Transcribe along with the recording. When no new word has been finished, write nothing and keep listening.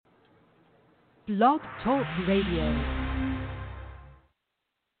Blog Talk Radio.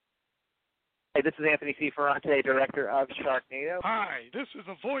 Hey, this is Anthony C. Ferrante, director of Sharknado. Hi, this is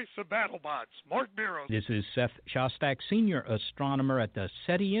the voice of BattleBots, Mark Miro. This is Seth Shostak, senior astronomer at the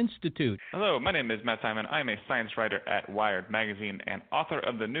SETI Institute. Hello, my name is Matt Simon. I'm a science writer at Wired Magazine and author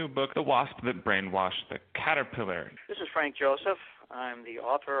of the new book, The Wasp That Brainwashed the Caterpillar. This is Frank Joseph. I'm the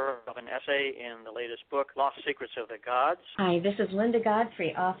author of an essay in the latest book, Lost Secrets of the Gods. Hi, this is Linda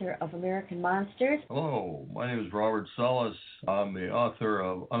Godfrey, author of American Monsters. Hello, my name is Robert Salas. I'm the author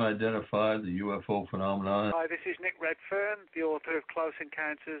of Unidentified, the UFO Phenomenon. Hi, this is Nick Redfern, the author of Close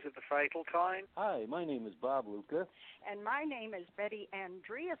Encounters of the Fatal Kind. Hi, my name is Bob Luca. And my name is Betty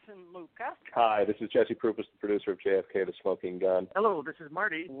Andreasen Luca. Hi, this is Jesse Prupas, the producer of JFK, The Smoking Gun. Hello, this is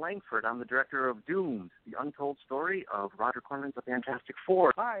Marty Langford. I'm the director of Doomed, the untold story of Roger Corman's The Fantastic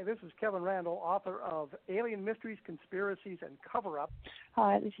Four. Hi, this is Kevin Randall, author of Alien Mysteries, Conspiracies, and Cover-Up.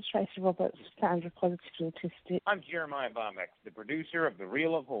 Hi, this is Tracy Roberts, founder of Positively Autistic. I'm Jeremiah Bomek, the producer of The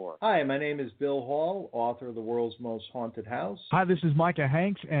Reel of Horror. Hi, my name is Bill Hall, author of The World's Most Haunted House. Hi, this is Micah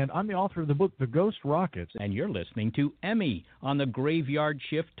Hanks, and I'm the author of the book The Ghost Rockets. And you're listening to Emmy on the Graveyard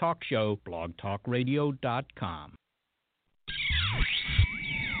Shift Talk Show, blogtalkradio.com.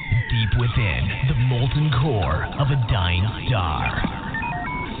 Deep within the molten core of a dying star,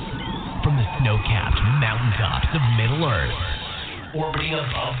 from the snow-capped mountaintops of Middle Earth, orbiting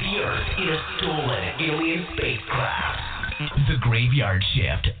above the Earth in a stolen alien spacecraft, the Graveyard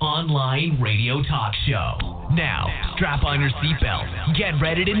Shift online radio talk show. Now, strap on your seatbelt, get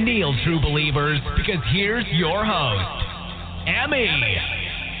ready to kneel, true believers, because here's your host, Emmy.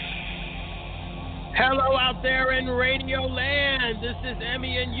 Hello out there in Radio Land. This is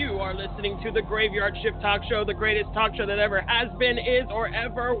Emmy, and you are listening to the Graveyard Shift Talk Show, the greatest talk show that ever has been, is, or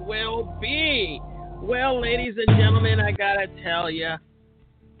ever will be. Well, ladies and gentlemen, I gotta tell you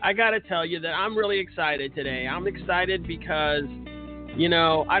that I'm really excited today. I'm excited because, you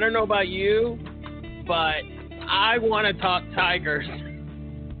know, I don't know about you, but I want to talk tigers.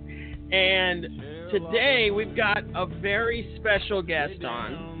 And today we've got a very special guest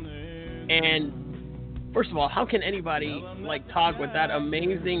on. And first of all, how can anybody talk with that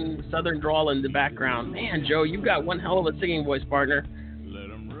amazing southern drawl in the background? Man, Joe, you've got one hell of a singing voice, partner.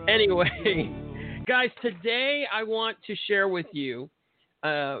 Anyway, guys, today I want to share with you,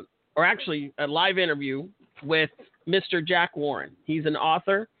 or actually a live interview with Mr. Jack Warren. He's an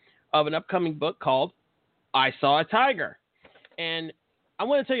author of an upcoming book called I Saw a Tiger. And I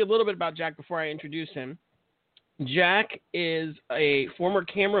want to tell you a little bit about Jack before I introduce him. Jack is a former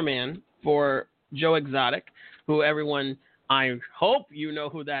cameraman for Joe Exotic, who everyone, I hope you know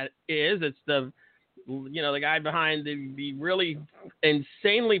who that is. It's the guy behind the really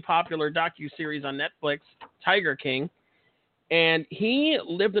insanely popular docuseries on Netflix, Tiger King. And he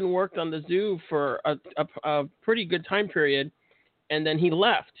lived and worked on the zoo for a pretty good time period, and then he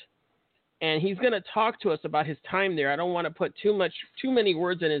left. And he's going to talk to us about his time there. I don't want to put too many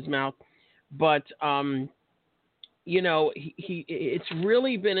words in his mouth, but it's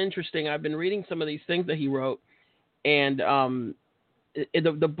really been interesting. I've been reading some of these things that he wrote, and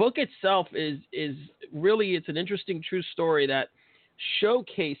the book itself is really, it's an interesting true story that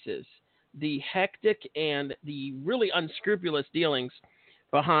showcases the hectic and the really unscrupulous dealings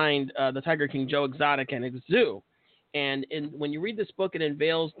behind the Tiger King Joe Exotic and his zoo. And when you read this book, it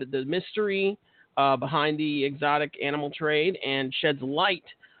unveils the mystery behind the exotic animal trade and sheds light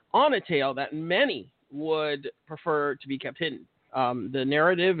on a tale that many would prefer to be kept hidden. The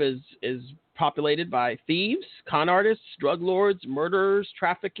narrative is populated by thieves, con artists, drug lords, murderers,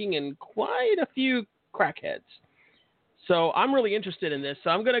 trafficking, and quite a few crackheads. So I'm really interested in this.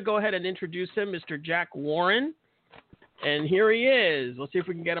 So I'm going to go ahead and introduce him, Mr. Jack Warren. And here he is. Let's see if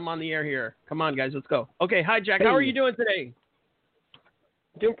we can get him on the air here. Come on, guys. Let's go. Okay. Hi, Jack. Hey. How are you doing today?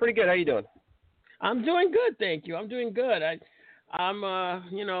 Doing pretty good. How you doing? I'm doing good, thank you. I'm doing good. I'm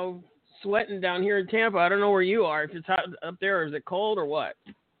sweating down here in Tampa. I don't know where you are. If it's hot up there, is it cold or what?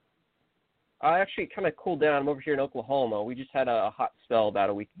 I actually kind of cooled down. I'm over here in Oklahoma. We just had a hot spell about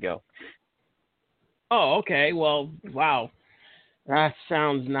a week ago. Oh, okay. Well, wow. That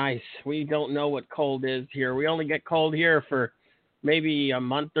sounds nice. We don't know what cold is here. We only get cold here for maybe a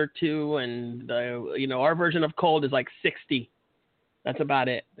month or two, and our version of cold is like 60. That's about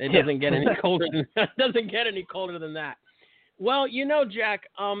it. It doesn't get any colder than that. Doesn't get any colder than that. Well, Jack,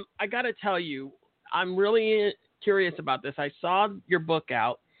 I got to tell you, I'm really curious about this. I saw your book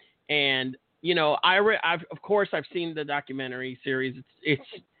out, and I've seen the documentary series. It's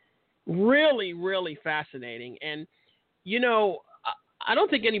really, really fascinating. And, I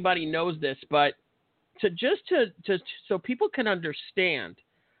don't think anybody knows this, but so people can understand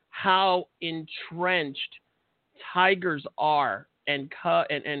how entrenched tigers are and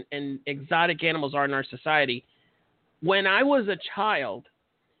exotic animals are in our society. When I was a child,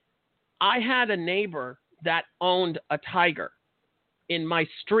 I had a neighbor that owned a tiger in my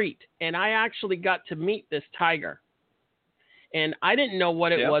street, and I actually got to meet this tiger. And I didn't know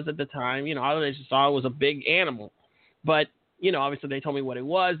what it was at the time. You know, I just saw it was a big animal. But, you know, obviously they told me what it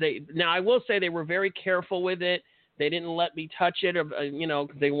was. Now, I will say they were very careful with it. They didn't let me touch it, you know,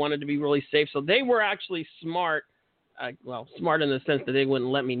 because they wanted to be really safe. So they were actually smart. Smart in the sense that they wouldn't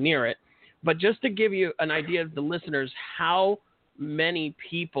let me near it. But just to give you an idea of the listeners, how many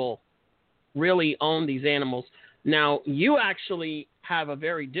people really own these animals. Now, you actually have a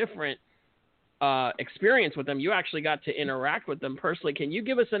very different experience with them. You actually got to interact with them personally. Can you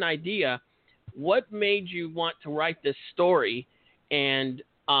give us an idea what made you want to write this story? And,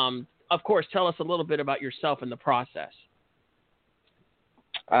 of course, tell us a little bit about yourself in the process.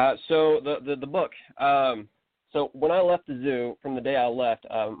 So the book. So when I left the zoo, from the day I left,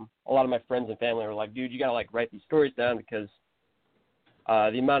 a lot of my friends and family were like, dude, you got to, like, write these stories down because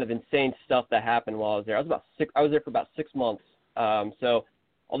the amount of insane stuff that happened while I was there. I was there for about 6 months. So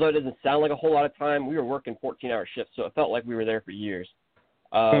although it doesn't sound like a whole lot of time, we were working 14-hour shifts, so it felt like we were there for years.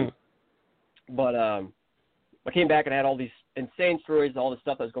 But I came back and I had all these insane stories, all the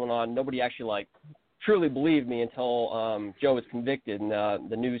stuff that was going on. Nobody actually, like, truly believed me until Joe was convicted and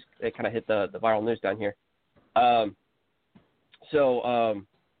the news, it kind of hit the viral news down here. So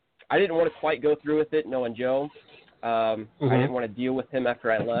I didn't want to quite go through with it knowing Joe. I didn't want to deal with him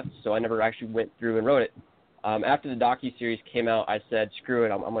after I left, so I never actually went through and wrote it. After the docuseries came out, I said, screw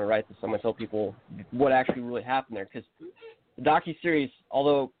it, I'm going to write this. I'm going to tell people what actually really happened there. Because the docuseries,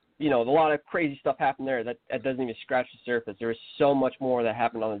 although, you know, a lot of crazy stuff happened there, that doesn't even scratch the surface. There was so much more that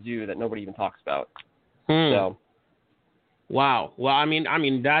happened on the zoo that nobody even talks about. So. Wow. Well, I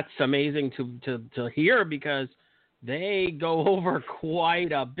mean, that's amazing to hear because they go over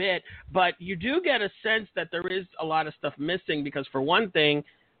quite a bit. But you do get a sense that there is a lot of stuff missing because, for one thing,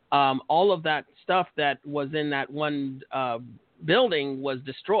 all of that stuff that was in that one building was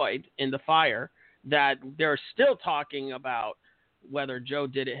destroyed in the fire, that they're still talking about whether Joe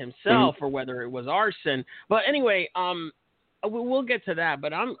did it himself or whether it was arson. But anyway, we'll get to that.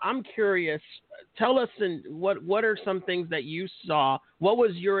 But I'm curious. Tell us what are some things that you saw? What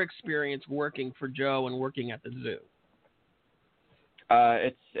was your experience working for Joe and working at the zoo?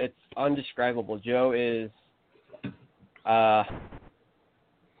 It's undescribable. Joe is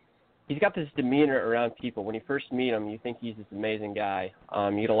he's got this demeanor around people. When you first meet him, you think he's this amazing guy.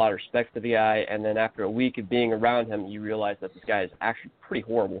 You get a lot of respect for the guy, and then after a week of being around him, you realize that this guy is actually pretty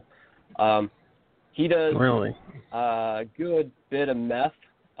horrible. He does a good bit of meth,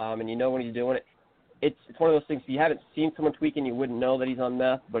 and you know when he's doing it. It's one of those things, if you haven't seen someone tweaking, you wouldn't know that he's on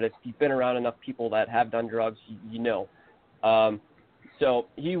meth, but if you've been around enough people that have done drugs, you know. So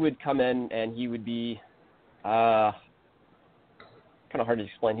he would come in, and he would be kind of hard to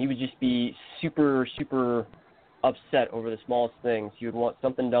explain. He would just be super, super upset over the smallest things. He would want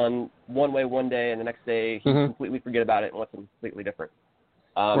something done one way one day, and the next day he'd completely forget about it and want something completely different.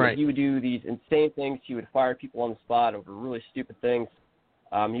 He would do these insane things. He would fire people on the spot over really stupid things.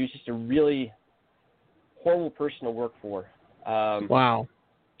 He was just a really horrible person to work for. Wow.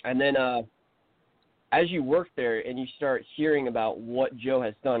 And then as you work there and you start hearing about what Joe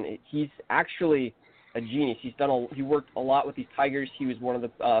has done, he's actually a genius. He worked a lot with these tigers. He was one of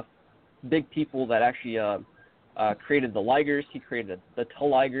the big people that actually created the ligers. He created the tull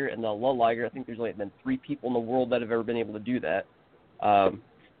liger and the lull liger. I think there's only been 3 people in the world that have ever been able to do that.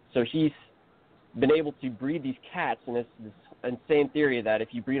 So he's been able to breed these cats, and it's this insane theory that if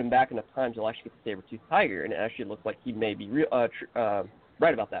you breed them back enough times, you'll actually get the saber-toothed tiger, and it actually looks like he may be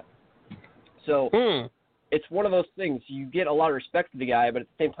right about that. So it's one of those things. You get a lot of respect for the guy, but at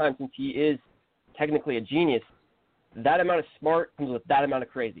the same time, since he is technically a genius, that amount of smart comes with that amount of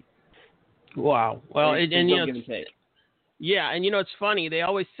crazy. Wow. Well, and you know, yeah, and you know, it's funny. They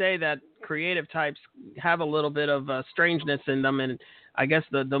always say that creative types have a little bit of strangeness in them, and I guess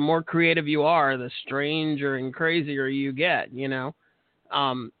the more creative you are, the stranger and crazier you get. You know.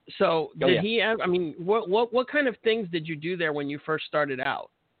 So did he have? I mean, what kind of things did you do there when you first started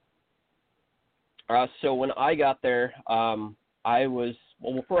out? So when I got there,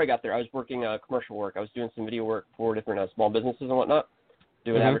 before I got there, I was working commercial work. I was doing some video work for different small businesses and whatnot,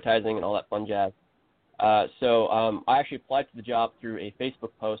 doing advertising and all that fun jazz. So I actually applied to the job through a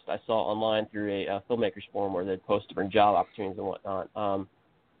Facebook post I saw online through a filmmakers forum where they'd post different job opportunities and whatnot.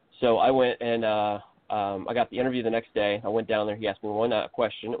 So I went and I got the interview the next day. I went down there. He asked me one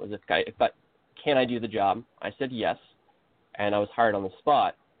question. It was can I do the job? I said yes, and I was hired on the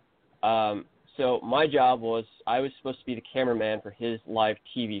spot. So my job was I was supposed to be the cameraman for his live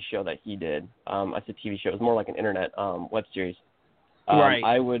TV show that he did. I said TV show. It was more like an internet web series. Right.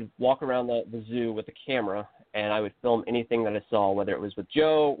 I would walk around the zoo with a camera, and I would film anything that I saw, whether it was with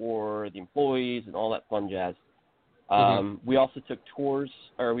Joe or the employees and all that fun jazz. We also took tours,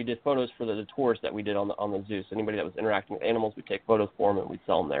 or we did photos for the tours that we did on the zoo. So anybody that was interacting with animals, we'd take photos for them, and we'd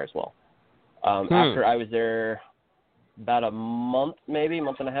sell them there as well. After I was there about a month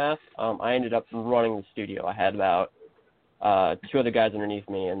and a half, I ended up running the studio. I had about 2 other guys underneath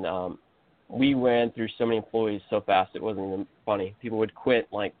me, and we ran through so many employees so fast it wasn't even funny. People would quit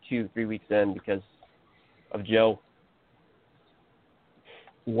like 2-3 weeks in because of Joe.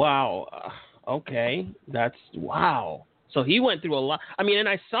 Wow. Okay. That's wow. So he went through a lot. I mean, and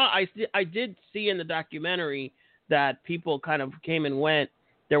I did see in the documentary that people kind of came and went.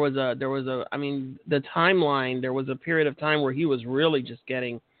 There was I mean, the timeline, there was a period of time where he was really just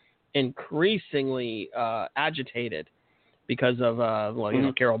getting increasingly agitated because of,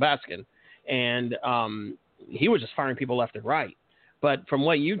 Carol Baskin. And he was just firing people left and right. But from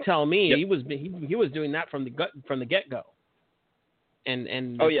what you tell me, he was doing that from the get-go. And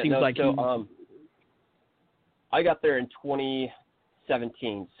it seems like I got there in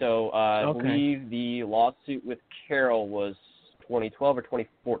 2017. So I believe the lawsuit with Carol was 2012 or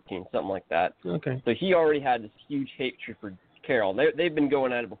 2014, something like that. Okay. So he already had this huge hatred for Carol. They've been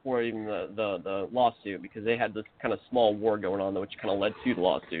going at it before even the lawsuit, because they had this kind of small war going on, which kind of led to the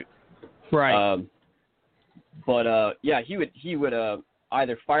lawsuit. Right. He would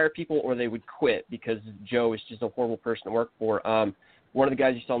either fire people or they would quit because Joe is just a horrible person to work for. One of the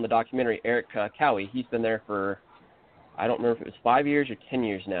guys you saw in the documentary, Eric Cowie, he's been there for, I don't remember if it was 5 years or 10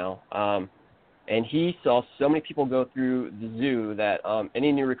 years now. And he saw so many people go through the zoo that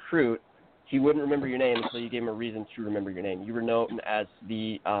any new recruit, he wouldn't remember your name until you gave him a reason to remember your name. You were known as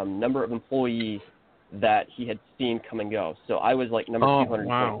the number of employees that he had seen come and go. So I was like number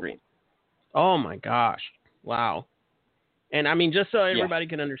 223. Wow. Oh, my gosh. Wow. And, I mean, just so everybody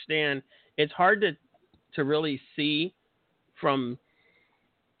can understand, it's hard to really see from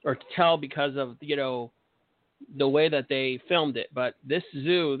or to tell because of, the way that they filmed it. But this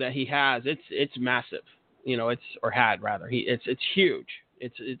zoo that he has, it's massive. It's huge.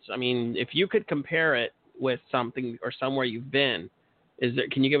 It's I mean, if you could compare it with something or somewhere you've been,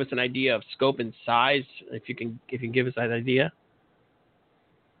 can you give us an idea of scope and size? If you can give us that idea.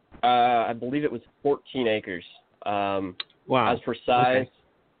 I believe it was 14 acres. Wow. As for size,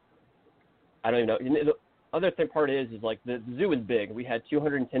 I don't even know. The other part is like the zoo is big. We had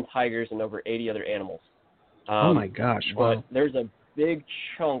 210 tigers and over 80 other animals. Oh my gosh! Wow. But there's a big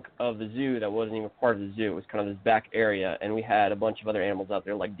chunk of the zoo that wasn't even part of the zoo. It was kind of this back area, and we had a bunch of other animals out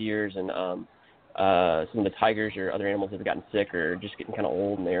there like deers and some of the tigers or other animals that have gotten sick or just getting kind of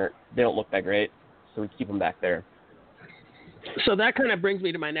old, and they don't look that great, so we keep them back there. So that kind of brings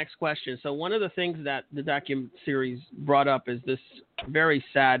me to my next question. So one of the things that the docu-series brought up is this very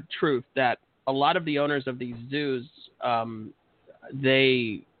sad truth that a lot of the owners of these zoos,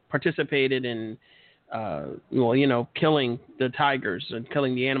 they participated in, killing the tigers and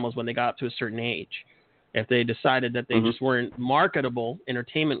killing the animals when they got up to a certain age. If they decided that they just weren't marketable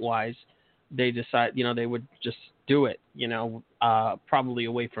entertainment-wise, they would just do it, probably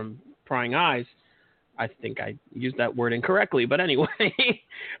away from prying eyes. I think I used that word incorrectly, but anyway,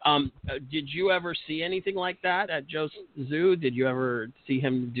 did you ever see anything like that at Joe's Zoo? Did you ever see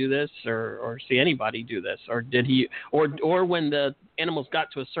him do this, or see anybody do this, or did he, or when the animals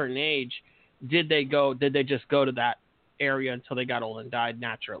got to a certain age, did they just go to that area until they got old and died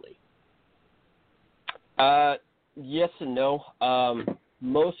naturally? Yes and no.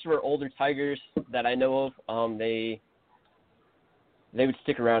 Most of our older tigers that I know of, they would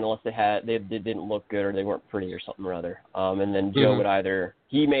stick around unless they didn't look good or they weren't pretty or something or other. And then Joe would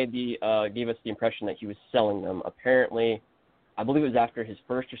gave us the impression that he was selling them. Apparently, I believe it was after his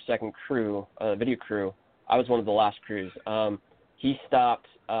first or second video crew. I was one of the last crews. He stopped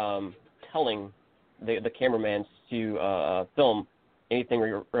telling the cameraman to film anything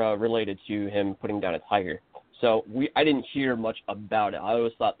related to him putting down a tiger. So I didn't hear much about it. I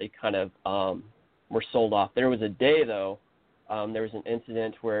always thought they kind of were sold off. There was a day though. There was an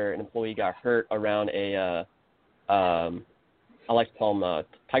incident where an employee got hurt around I like to call them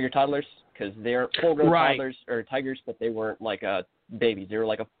tiger toddlers, because they aren't full-grown toddlers or tigers, but they weren't like babies. They were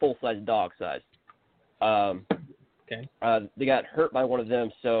like a full-size dog size. They got hurt by one of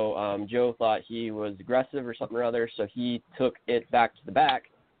them, so Joe thought he was aggressive or something or other, so he took it back to the back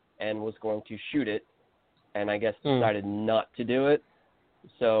and was going to shoot it, and I guess decided not to do it.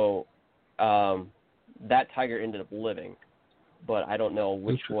 So that tiger ended up living. but I don't know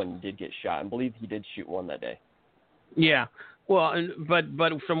which one did get shot. I believe he did shoot one that day. Yeah. Well, but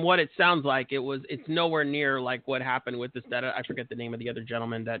from what it sounds like, it's nowhere near like what happened with this. That I forget the name of the other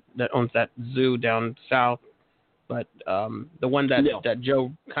gentleman that owns that zoo down south, but the one that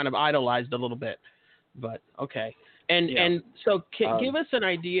Joe kind of idolized a little bit. But okay, and so give us an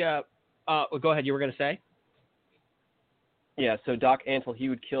idea. Go ahead. You were going to say. Yeah, so Doc Antle, he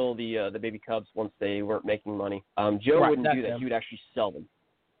would kill the baby cubs once they weren't making money. Joe wouldn't do that. He would actually sell them.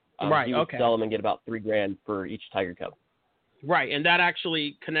 He would sell them and get about $3,000 for each tiger cub. Right, and that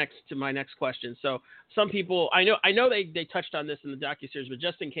actually connects to my next question. So some people, I know they touched on this in the docuseries, but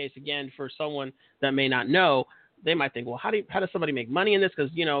just in case, again, for someone that may not know, they might think, well, how does somebody make money in this?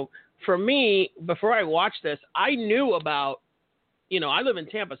 Because, for me, before I watched this, I knew about, I live in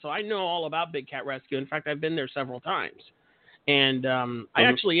Tampa, so I know all about Big Cat Rescue. In fact, I've been there several times. And I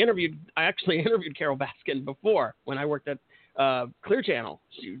actually interviewed Carol Baskin before when I worked at Clear Channel.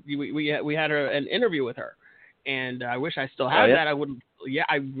 We had an interview with her, and I wish I still had that.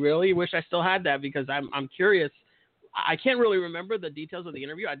 I really wish I still had that because I'm curious. I can't really remember the details of the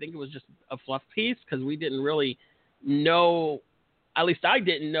interview. I think it was just a fluff piece because we didn't really know. At least I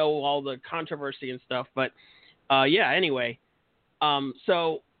didn't know all the controversy and stuff. But anyway.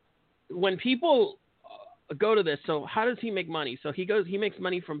 So when people go to this, so how does he make money? So he makes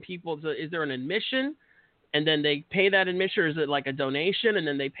money from people. So is there an admission and then they pay that admission, or is it like a donation and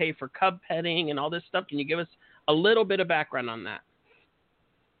then they pay for cub petting and all this stuff? Can you give us a little bit of background on that?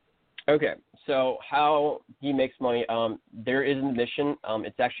 Okay, so how he makes money, there is an admission.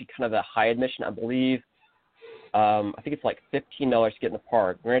 It's actually kind of a high admission, I believe. I think it's like $15 to get in the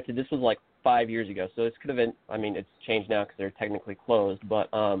park. Granted, this was like 5 years ago, so this could have been, it's changed now because they're technically closed, but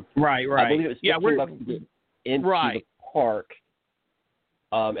right. I believe it was $15 to get into the park,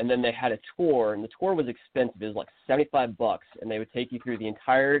 and then they had a tour, and the tour was expensive. It was like $75, and they would take you through the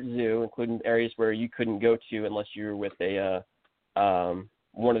entire zoo, including areas where you couldn't go to unless you were with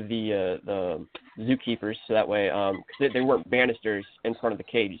one of the zookeepers. So that way, because they weren't banisters in front of the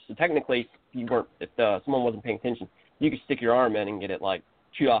cages, so technically, if someone wasn't paying attention, you could stick your arm in and get it like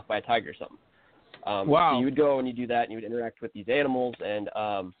chewed off by a tiger or something. Wow! So you would go and you do that, and you would interact with these animals, and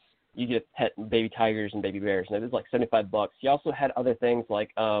you get to pet baby tigers and baby bears, and it was like $75. He also had other things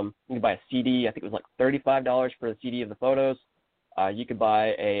like you could buy a CD. I think it was like $35 for the CD of the photos. You could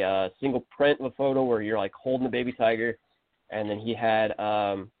buy a single print of a photo where you're like holding the baby tiger, and then he had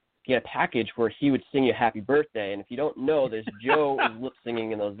a package where he would sing you happy birthday. And if you don't know, there's Joe is lip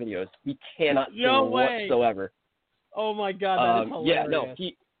singing in those videos. He cannot sing whatsoever. Oh my God, that is hilarious. Yeah, no,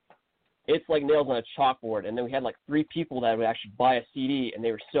 it's like nails on a chalkboard. And then we had like 3 people that would actually buy a CD, and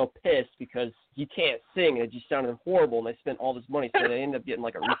they were so pissed because he can't sing, and it just sounded horrible, and they spent all this money, so they ended up getting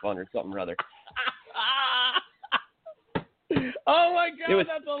like a refund or something or other. Oh my God,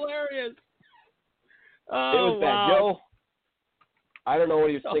 that's hilarious. Oh, it was bad. wow. Joe, I don't know what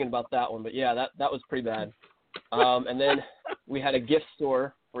he was thinking about that one, but yeah, that was pretty bad. And then we had a gift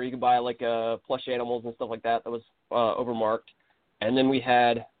store where you could buy like plush animals and stuff like that was overmarked. And then we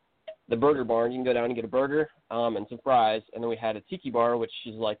had the burger barn. You can go down and get a burger and some fries. And then we had a tiki bar, which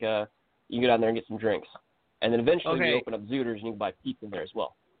is like you can go down there and get some drinks. And then eventually we open up Zooters, and you can buy pizza there as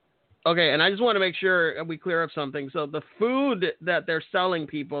well. Okay, and I just want to make sure we clear up something. So the food that they're selling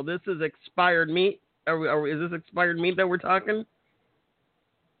people, this is expired meat? Is this expired meat that we're talking?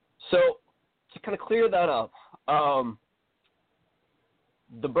 So to kind of clear that up,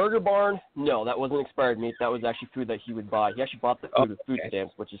 the burger barn, no, that wasn't expired meat. That was actually food that he would buy. He actually bought the food with food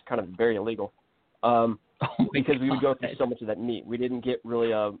stamps, which is kind of very illegal, because we would go through so much of that meat. We didn't get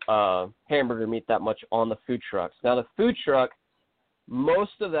really hamburger meat that much on the food trucks. Now, the food truck,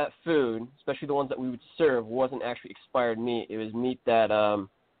 most of that food, especially the ones that we would serve, wasn't actually expired meat. It was meat that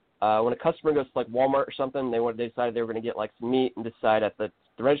when a customer goes to like Walmart or something, they decided they were going to get like some meat and decide at the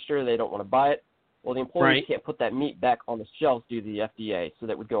register they don't want to buy it. Well, the employees can't put that meat back on the shelves due to the FDA, so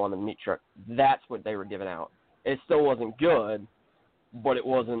that would go on the meat truck. That's what they were giving out. It still wasn't good, but it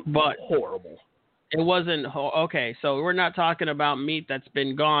wasn't horrible. It wasn't okay. So we're not talking about meat that's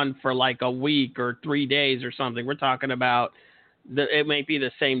been gone for like a week or 3 days or something. We're talking about it may be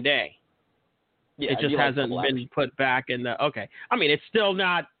the same day. Yeah, it just hasn't been put back in the. Okay, I mean it's still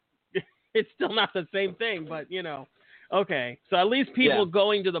not. It's still not the same thing, but okay. So at least people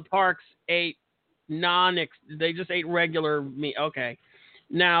going to the parks ate they just ate regular meat. Okay.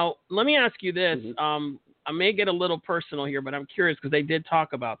 Now, let me ask you this. I may get a little personal here, but I'm curious because they did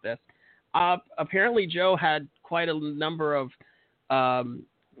talk about this. Apparently, Joe had quite a number of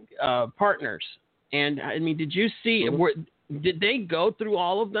partners. And, I mean, did you see, did they go through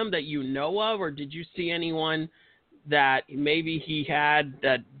all of them that you know of, or did you see anyone that maybe he had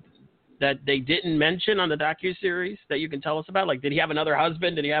that they didn't mention on the docuseries that you can tell us about? Like, did he have another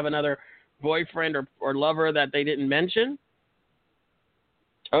husband? Did he have another boyfriend or lover that they didn't mention?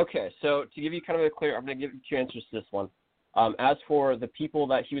 Okay, so to give you kind of a clear, I'm going to give you two answers to this one. As for the people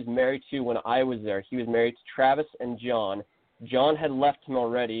that he was married to when I was there, he was married to Travis and John. John had left him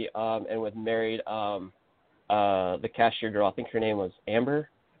already and was married the cashier girl. I think her name was Amber.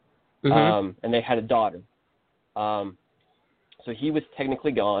 Mm-hmm. And they had a daughter. So he was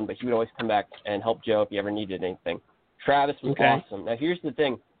technically gone, but he would always come back and help Joe if he ever needed anything. Travis was awesome. Now, here's the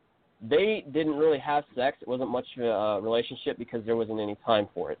thing. They didn't really have sex. It wasn't much of a relationship because there wasn't any time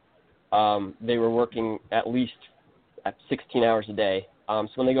for it. They were working at least at 16 hours a day. So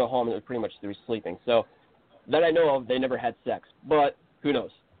when they go home, it was pretty much through sleeping. So that I know of, they never had sex. But who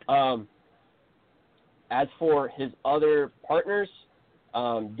knows? As for his other partners,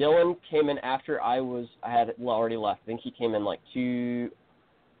 Dylan came in after I had already left. I think he came in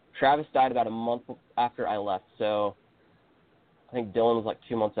Travis died about a month after I left, so I think Dylan was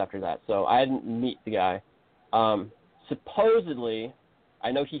 2 months after that. So I didn't meet the guy. Supposedly,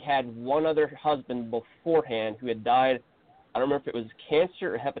 I know he had one other husband beforehand who had died. I don't remember if it was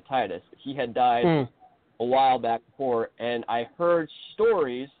cancer or hepatitis, but he had died a while back before, and I heard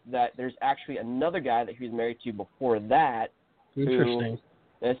stories that there's actually another guy that he was married to before that. Interesting.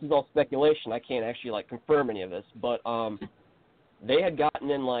 This is all speculation. I can't actually confirm any of this, but they had gotten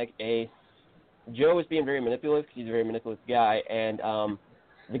in Joe was being very manipulative because he's a very manipulative guy, and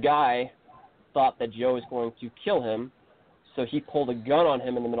the guy thought that Joe was going to kill him, so he pulled a gun on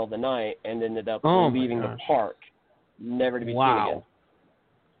him in the middle of the night and ended up leaving the park, never to be seen again.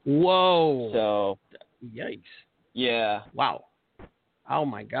 Whoa. So, yikes. Yeah. Wow. Oh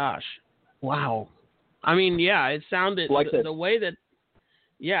my gosh. Wow. I mean, yeah, it sounded the way that.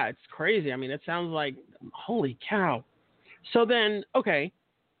 Yeah, it's crazy. I mean, it sounds like holy cow. So then, okay.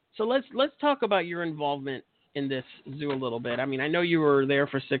 So let's talk about your involvement in this zoo a little bit. I mean, I know you were there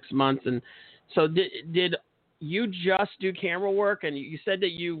for 6 months, and so did you just do camera work? And you said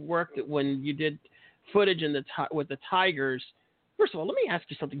that you worked when you did footage with the tigers. First of all, let me ask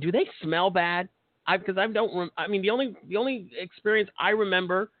you something. Do they smell bad? Because I don't. I mean, the only experience I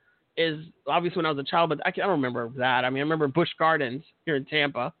remember is obviously when I was a child, but I don't remember that. I mean, I remember Busch Gardens here in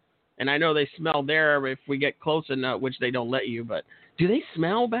Tampa, and I know they smell there if we get close enough, which they don't let you. But do they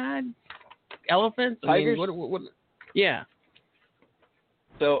smell bad? Elephants? Tigers? I mean, what? Yeah.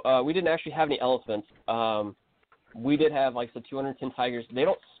 So we didn't actually have any elephants. We did have 210 tigers. They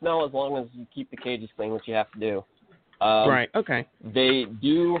don't smell as long as you keep the cages clean, which you have to do. Right. Okay. They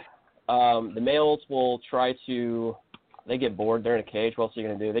do. The males will try to. They get bored. They're in a cage. What else are you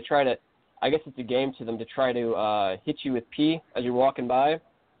going to do? They try to, I guess it's a game to them to try to hit you with pee as you're walking by.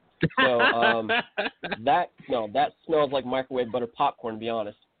 So that smells like microwave butter popcorn, to be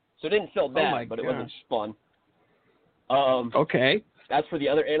honest. So it didn't feel bad, but it wasn't fun. Okay. As for the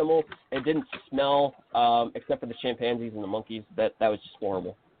other animals, it didn't smell, except for the chimpanzees and the monkeys. That was just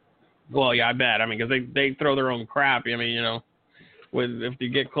horrible. Well, yeah, I bet. I mean, because they throw their own crap. I mean, if you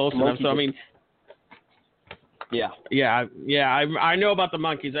get close enough. So I mean. Yeah. I know about the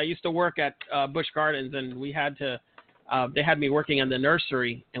monkeys. I used to work at Busch Gardens, and we had to. They had me working in the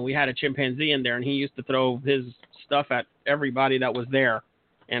nursery, and we had a chimpanzee in there, and he used to throw his stuff at everybody that was there,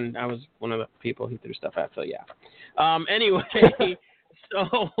 and I was one of the people he threw stuff at. So yeah. Anyway,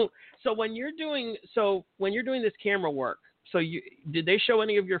 so when you're doing this camera work, did they show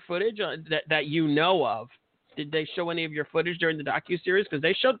any of your footage that you know of? Did they show any of your footage during the docuseries? Because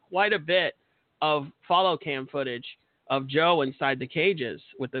they showed quite a bit of follow cam footage of Joe inside the cages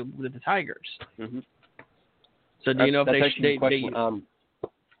with the tigers. Mm-hmm. So do you know if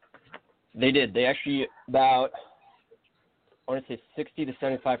they did? They actually about, I want to say 60 to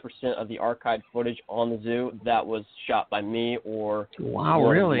 75% of the archived footage on the zoo that was shot by me or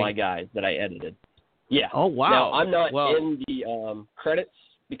one of my guys that I edited. Yeah. Oh wow. Now I'm not in the credits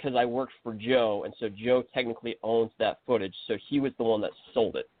because I worked for Joe, and so Joe technically owns that footage. So he was the one that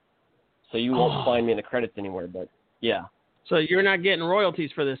sold it. So you won't find me in the credits anywhere, but yeah. So you're not getting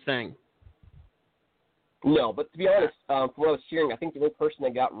royalties for this thing? No, but to be honest, from what I was hearing, I think the only person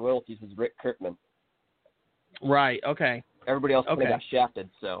that got royalties was Rick Kirkman. Right, okay. Everybody else kind of got shafted,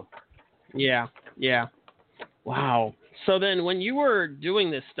 so. Yeah. Wow. So then when you were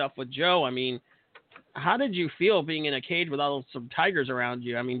doing this stuff with Joe, I mean, how did you feel being in a cage with all some tigers around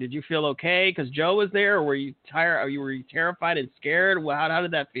you? I mean, did you feel okay because Joe was there, or were you tired? Were you terrified and scared? How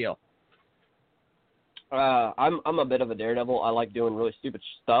did that feel? I'm a bit of a daredevil. I like doing really stupid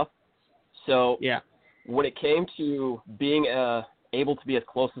stuff. So when it came to being able to be as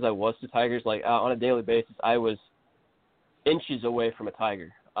close as I was to tigers, on a daily basis, I was inches away from a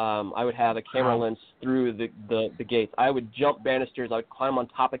tiger. I would have a camera lens through the gates. I would jump banisters. I would climb on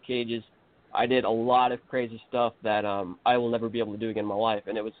top of cages. I did a lot of crazy stuff that I will never be able to do again in my life,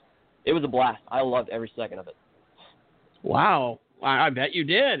 and it was a blast. I loved every second of it. Wow, I bet you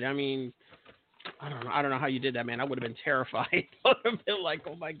did. I mean, I don't know how you did that, man. I would have been terrified. I would have been like,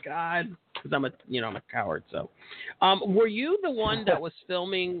 oh my God, because I'm a coward. So, were you the one that was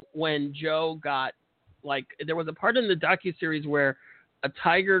filming when Joe got, like, there was a part in the docuseries where a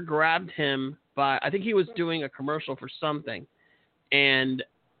tiger grabbed him by, I think he was doing a commercial for something, and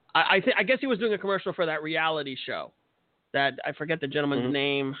I guess he was doing a commercial for that reality show. That I forget the gentleman's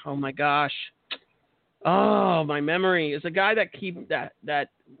name. Oh my gosh. Oh, my memory. It's a guy that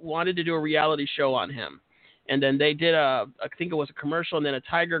wanted to do a reality show on him. And then they did I think it was a commercial, and then a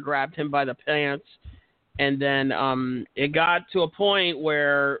tiger grabbed him by the pants. And then it got to a point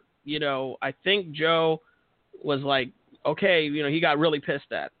where, I think Joe was like, okay, he got really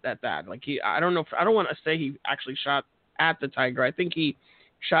pissed at that. Like I don't want to say he actually shot at the tiger. I think he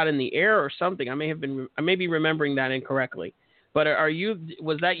shot in the air or something. I may be remembering that incorrectly. But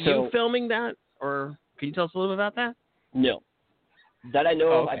was that you filming that, or can you tell us a little bit about that? No. That I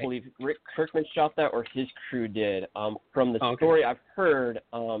know of, I believe Rick Kirkman shot that, or his crew did. From the story I've heard,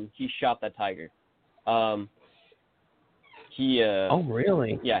 he shot that tiger. Oh,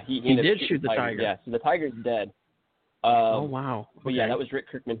 really? Yeah, he did shoot the tiger. Yeah, so the tiger's dead. Oh, wow. Okay. But yeah, that was Rick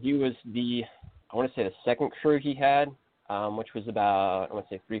Kirkman. He was I want to say the second crew he had, which was about, I want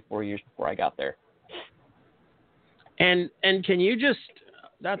to say 3-4 years before I got there. And can you just,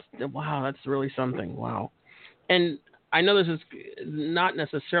 that's really something. Wow. And I know this is not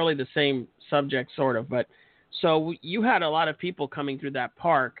necessarily the same subject, sort of, but so you had a lot of people coming through that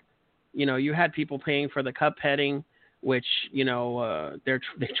park. You had people paying for the cup heading, which, they're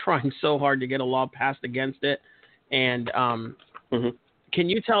trying so hard to get a law passed against it. And can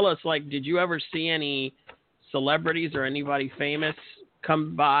you tell us, like, did you ever see any celebrities or anybody famous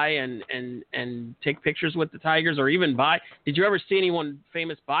come by and take pictures with the tigers, or even did you ever see anyone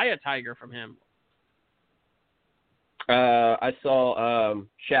famous buy a tiger from him? I saw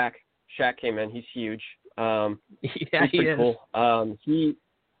Shaq. Shaq came in. He's huge. Yeah, he is. Cool.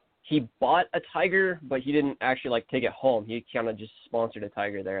 He bought a tiger, but he didn't actually take it home. He kind of just sponsored a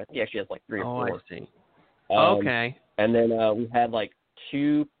tiger there. I think he actually has 3 or 4. Oh, I see. Okay. And then we had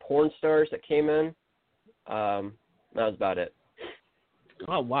 2 porn stars that came in. That was about it.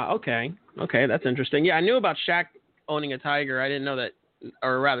 Oh, wow. Okay, that's interesting. Yeah, I knew about Shaq owning a tiger. I didn't know that,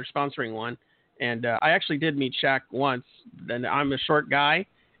 or rather sponsoring one. And I actually did meet Shaq once. And I'm a short guy,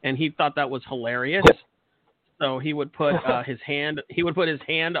 and he thought that was hilarious. So he would put his hand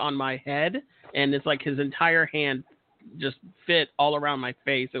on my head, and it's like his entire hand just fit all around my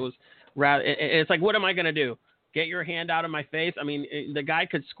face. It was it's like, what am I going to do? Get your hand out of my face? I mean, the guy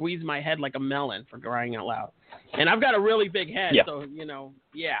could squeeze my head like a melon, for crying out loud. And I've got a really big head, so,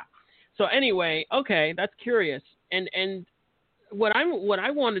 yeah. So anyway, okay, that's curious. And what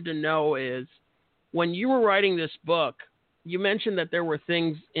I wanted to know is, when you were writing this book, you mentioned that there were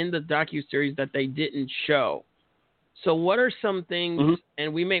things in the docuseries that they didn't show. So what are some things,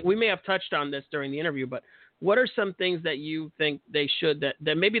 and we may have touched on this during the interview, but what are some things that you think they should,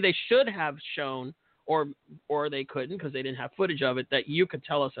 that maybe they should have shown, or they couldn't because they didn't have footage of it, that you could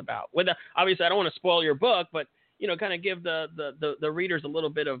tell us about? Obviously, I don't want to spoil your book, but kind of give the readers a little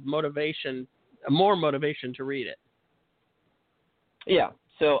bit of motivation, more motivation to read it. Yeah.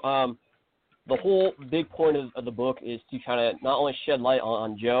 So the whole big point of the book is to kind of not only shed light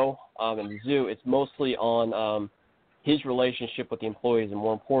on Joe and the zoo. It's mostly on his relationship with the employees, and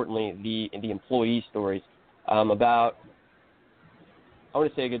more importantly, the employee stories. About, I want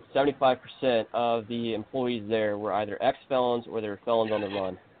to say, a good 75% of the employees there were either ex-felons or they were felons on the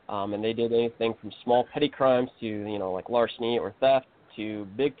run. And they did anything from small petty crimes to, larceny or theft, to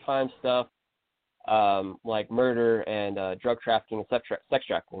big-time stuff like murder and drug trafficking and sex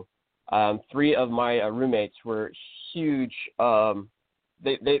trafficking. 3 of my roommates were huge.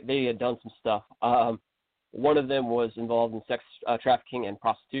 They had done some stuff. One of them was involved in sex trafficking and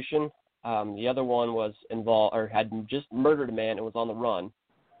prostitution. The other one was involved, or had just murdered a man and was on the run.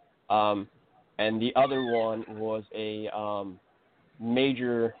 And the other one was a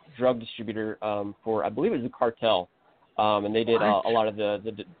major drug distributor for, I believe it was a cartel. And they did a lot of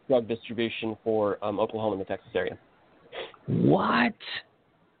the drug distribution for Oklahoma and the Texas area. What?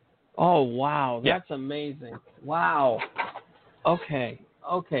 Oh, wow. Yeah. That's amazing. Wow. Okay.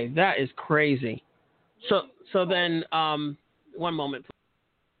 That is crazy. So then, one moment, please.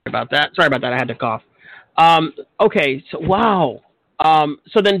 Sorry about that. I had to cough. Okay. So, wow.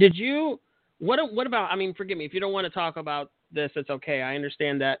 So then What about? I mean, forgive me if you don't want to talk about this. It's okay. I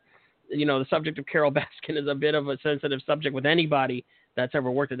understand that. The subject of Carol Baskin is a bit of a sensitive subject with anybody that's ever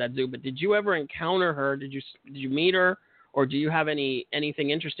worked at that zoo. But did you ever encounter her? Did you meet her, or do you have anything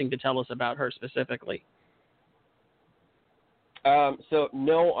interesting to tell us about her specifically? So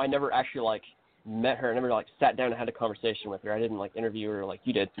no, I never actually met her. I never sat down and had a conversation with her. I didn't interview her like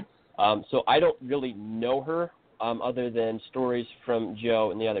you did. So I don't really know her other than stories from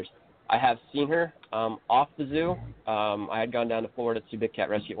Joe and the others. I have seen her off the zoo. I had gone down to Florida to see Big Cat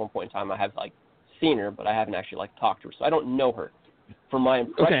Rescue at one point in time. I have seen her, but I haven't actually talked to her, so I don't know her. From my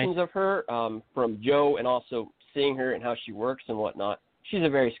impressions of her, from Joe and also seeing her and how she works and whatnot, she's a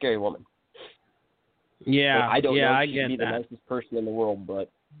very scary woman. Yeah, I don't know if she'd get be the nicest person in the world,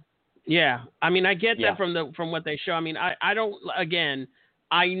 but yeah, I mean, I get that from what they show. I mean, I don't. Again,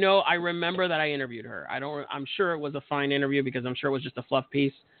 I remember that I interviewed her. I'm sure it was a fine interview because I'm sure it was just a fluff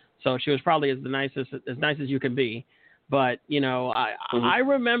piece. So she was probably as nice as you can be. But, I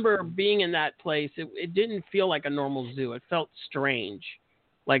remember being in that place. It didn't feel like a normal zoo. It felt strange.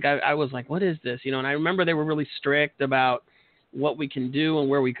 I was like, what is this? And I remember they were really strict about what we can do and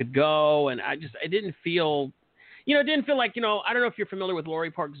where we could go. And it didn't feel, it didn't feel like, I don't know if you're familiar with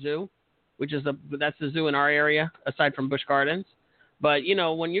Laurie Park Zoo, which is that's the zoo in our area, aside from Busch Gardens. But,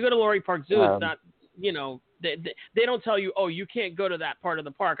 when you go to Laurie Park Zoo, it's not, they don't tell you, oh, you can't go to that part of the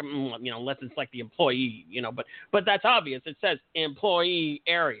park, unless it's the employee, but that's obvious. It says employee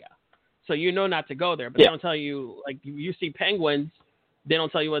area. So not to go there, but they don't tell you, you see penguins, they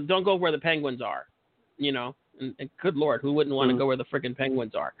don't tell you, well, don't go where the penguins are, and good Lord, who wouldn't want to go where the freaking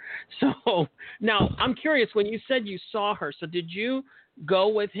penguins are? So now I'm curious, when you said you saw her, so did you go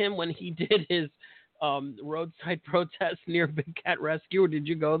with him when he did his roadside protest near Big Cat Rescue, or did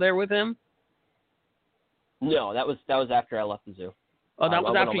you go there with him? No, that was after I left the zoo. Oh, that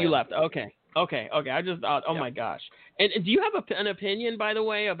was after you left. Okay. I just thought, oh my gosh. And do you have an opinion, by the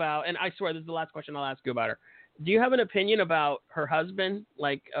way, about? And I swear this is the last question I'll ask you about her. Do you have an opinion about her husband,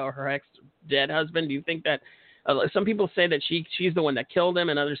 or her ex-dead husband? Do you think that some people say that she's the one that killed him,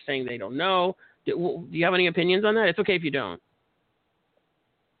 and others saying they don't know? Do you have any opinions on that? It's okay if you don't.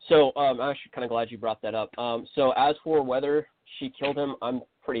 So I'm actually kind of glad you brought that up. So as for whether she killed him, I'm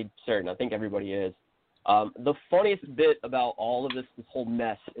pretty certain. I think everybody is. The funniest bit about all of this whole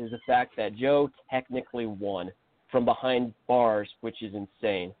mess is the fact that Joe technically won from behind bars, which is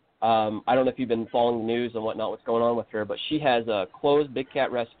insane. I don't know if you've been following the news and what's going on with her, but she has closed Big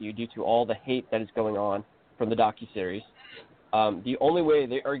Cat Rescue due to all the hate that is going on from the docuseries. The only way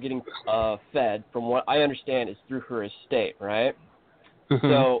they are getting fed, from what I understand, is through her estate, right? Mm-hmm.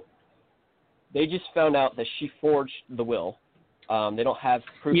 So they just found out that she forged the will. They don't have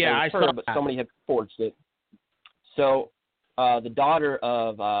proof that it was her, but somebody had forged it. So the daughter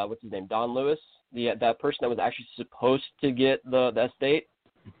of, what's his name, Don Lewis, that person that was actually supposed to get the estate,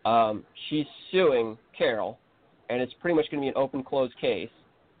 she's suing Carol, and it's pretty much going to be an open-closed case.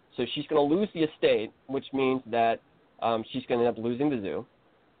 So she's going to lose the estate, which means that she's going to end up losing the zoo.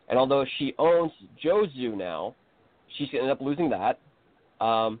 And although she owns Joe's zoo now, she's going to end up losing that.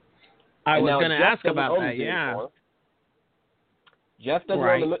 I was going to ask about that, yeah. Anymore. Jeff doesn't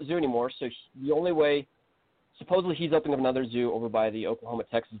own the zoo anymore, so the only way, supposedly he's opening up another zoo over by the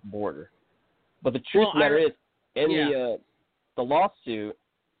Oklahoma-Texas border. But the truth of the matter is, in the lawsuit,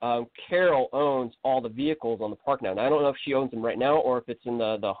 Carol owns all the vehicles on the park now. And I don't know if she owns them right now or if it's in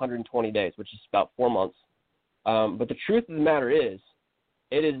the 120 days, which is about 4 months. But the truth of the matter is,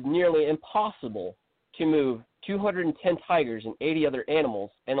 it is nearly impossible to move 210 tigers and 80 other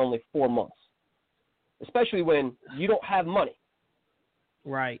animals in only 4 months, especially when you don't have money.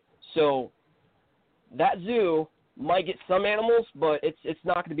 Right. So that zoo might get some animals, but it's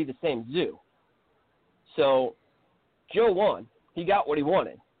not going to be the same zoo. So Joe won. He got what he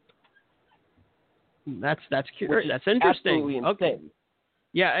wanted. That's curious. That's interesting. Absolutely insane. Okay.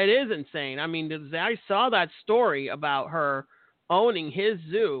 Yeah, it is insane. I mean, I saw that story about her owning his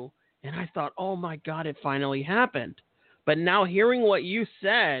zoo, and I thought, oh my God, it finally happened. But now hearing what you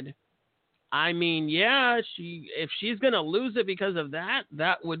said, I mean, yeah, if she's going to lose it because of that,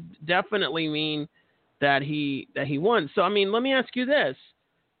 that would definitely mean that he won. So, I mean, let me ask you this.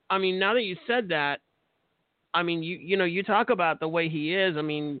 I mean, now that you said that, I mean, you talk about the way he is. I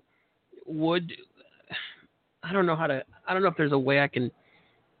mean, I don't know if there's a way I can,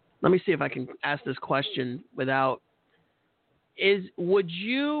 let me see if I can ask this question would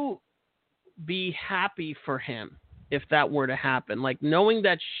you be happy for him if that were to happen? Like knowing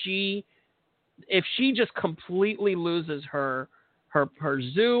that if she just completely loses her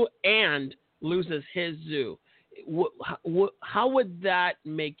zoo and loses his zoo, how would that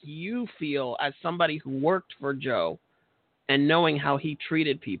make you feel as somebody who worked for Joe and knowing how he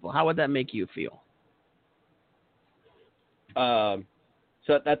treated people? How would that make you feel? So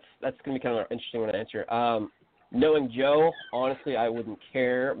that's going to be kind of an interesting one to answer. Knowing Joe, honestly, I wouldn't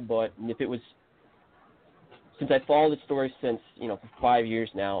care. But if it was, since I followed the story since for 5 years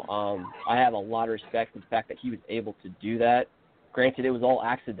now, I have a lot of respect for the fact that he was able to do that. Granted, it was all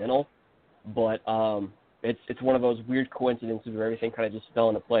accidental, but it's one of those weird coincidences where everything kind of just fell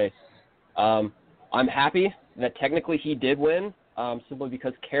into place. I'm happy that technically he did win, simply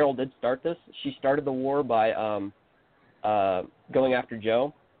because Carol did start this. She started the war by going after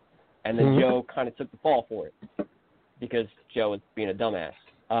Joe, and then Joe kind of took the fall for it because Joe was being a dumbass.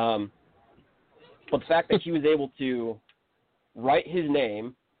 But the fact that he was able to write his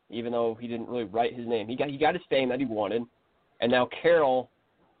name, even though he didn't really write his name, he got his fame that he wanted, and now Carol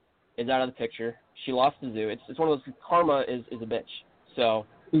is out of the picture. She lost the zoo. It's one of those, karma is a bitch. So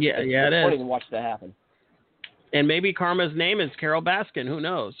it's funny to watch that happen. And maybe Karma's name is Carol Baskin. Who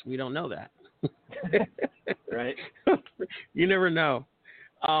knows? We don't know that. Right. You never know.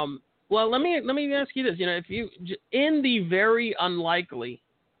 Well, let me ask you this. If you, in the very unlikely,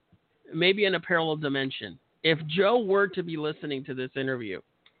 maybe in a parallel dimension, if Joe were to be listening to this interview,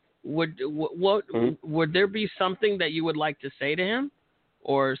 would there be something that you would like to say to him,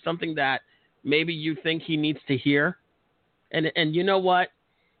 or something that maybe you think he needs to hear? And you know what?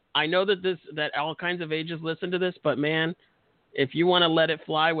 I know that all kinds of ages listen to this, but man, if you want to let it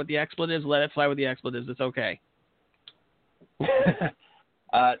fly with the expletives, let it fly with the expletives. It's okay.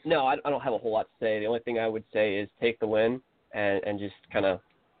 No, I don't have a whole lot to say. The only thing I would say is take the win and just kind of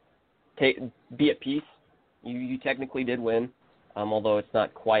be at peace. You technically did win, although it's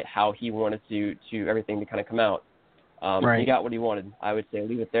not quite how he wanted to everything to kind of come out. Right. He got what he wanted. I would say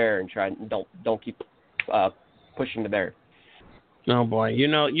leave it there and try. Don't keep pushing the bear. Oh boy, you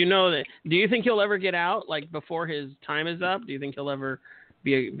know that. Do you think he'll ever get out, like before his time is up? Do you think he'll ever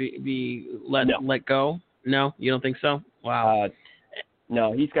be let go? No, you don't think so? Wow.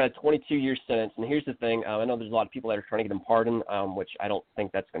 No, he's got a 22-year sentence, and here's the thing. I know there's a lot of people that are trying to get him pardoned, which I don't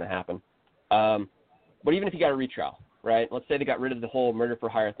think that's going to happen. But even if he got a retrial, right? Let's say they got rid of the whole murder for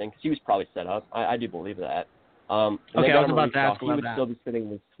hire thing, because he was probably set up. I do believe that. And okay, I was about to ask he would still be sitting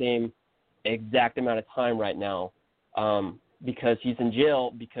the same exact amount of time right now, because he's in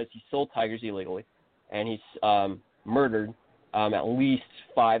jail because he sold tigers illegally, and he's murdered at least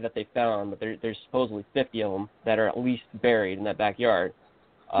 5 that they found, but there's supposedly 50 of them that are at least buried in that backyard.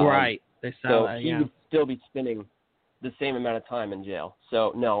 Right. They saw that, he would still be spending the same amount of time in jail.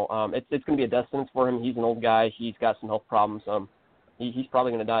 So, no, it's going to be a death sentence for him. He's an old guy. He's got some health problems. He's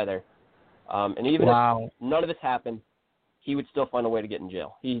probably going to die there. And even if none of this happened, he would still find a way to get in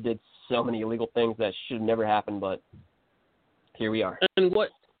jail. He did so many illegal things that should have never happened, but here we are. And now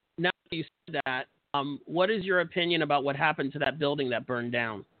that you said that, what is your opinion about what happened to that building that burned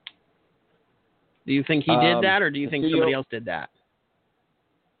down? Do you think he did that, or do you think somebody else did that?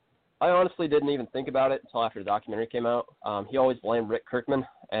 I honestly didn't even think about it until after the documentary came out. He always blamed Rick Kirkman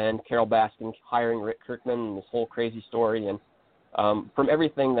and Carol Baskin hiring Rick Kirkman and this whole crazy story. And from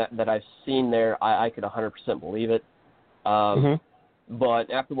everything that I've seen there, I could 100% believe it.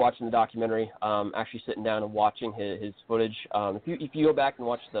 But after watching the documentary, actually sitting down and watching his footage, if you go back and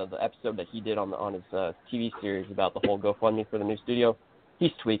watch the episode that he did on his TV series about the whole GoFundMe for the new studio,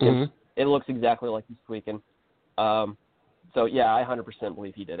 he's tweaking. It looks exactly like he's tweaking. So yeah, I 100%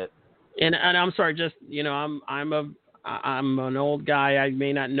 believe he did it. And I'm sorry, just I'm an old guy. I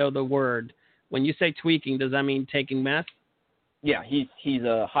may not know the word. When you say tweaking, does that mean taking meth? Yeah, he's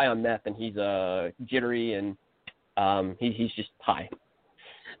high on meth, and he's jittery, and he's just high.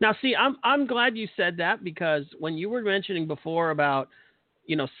 Now, see, I'm glad you said that, because when you were mentioning before about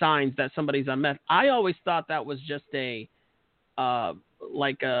signs that somebody's on meth, I always thought that was just a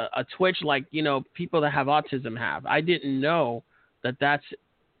twitch, like people that have autism have. I didn't know that that's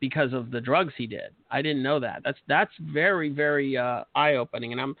because of the drugs he did. I didn't know that. That's very, very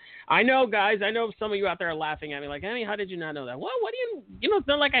eye-opening. And I know, guys, I know some of you out there are laughing at me like, hey, how did you not know that? Well, what do you it's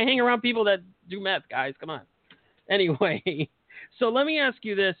not like I hang around people that do meth, guys. Come on. Anyway, so let me ask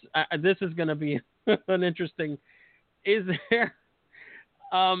you this. This is going to be an interesting. Is there,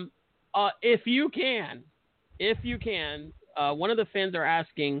 if you can, one of the fans are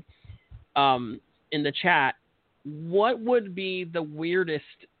asking in the chat, what would be the weirdest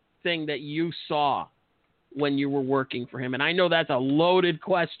thing that you saw when you were working for him? And I know that's a loaded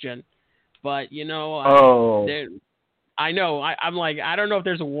question, but I know I'm like, I don't know if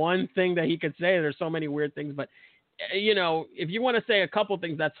there's one thing that he could say. There's so many weird things, but you know, if you want to say a couple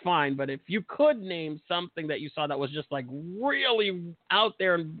things, that's fine. But if you could name something that you saw that was just like really out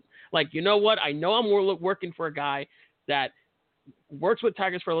there, and like, you know what, I know I'm working for a guy that works with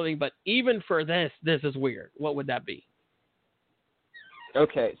tigers for a living, but even for this is weird. What would that be?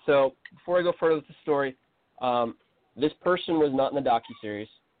 Okay, so before I go further with the story, this person was not in the docuseries.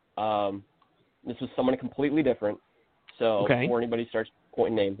 This was someone completely different. So before anybody starts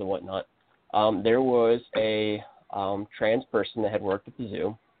pointing names and whatnot, there was a trans person that had worked at the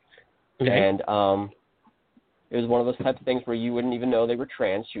zoo, and it was one of those types of things where you wouldn't even know they were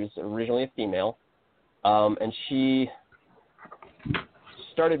trans. She was originally a female, and she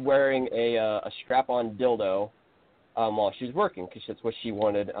started wearing a strap-on dildo while she was working because that's what she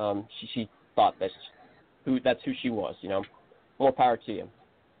wanted. She thought that's who she was. You know, more power to you.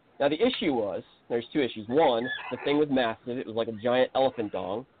 Now the issue was there's two issues. One, the thing was massive. It was like a giant elephant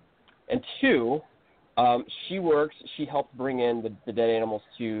dong. And two, she helped bring in the dead animals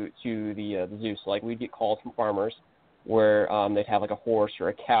to the zoo. So like we'd get calls from farmers where they'd have like a horse or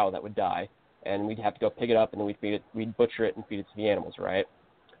a cow that would die, and we'd have to go pick it up and then we'd butcher it and feed it to the animals, right?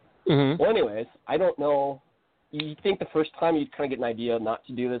 Mm-hmm. Well, anyways, I don't know. You think the first time you'd kind of get an idea not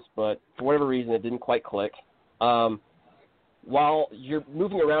to do this, but for whatever reason it didn't quite click. While you're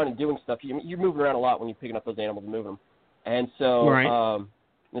moving around and doing stuff, you're moving around a lot when you're picking up those animals and moving them. And so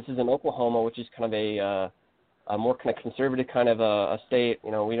this is in Oklahoma, which is kind of a more kind of conservative kind of a state.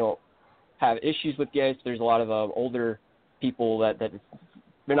 You know, we don't have issues with gays. There's a lot of older people that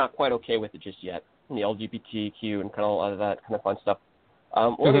they're not quite okay with it just yet, and the LGBTQ and kind of a lot of that kind of fun stuff.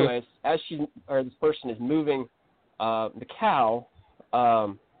 Anyways, as this person is moving the cow,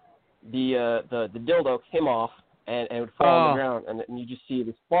 the dildo came off and it would fall on the ground, and you just see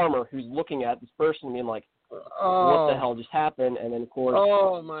this farmer who's looking at this person being like, what the hell just happened? And then, of course,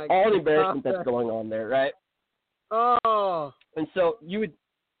 all the embarrassment that's going on there, right? Oh. And so you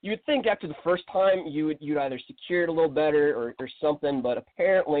would think after the first time you'd either secure it a little better or something, but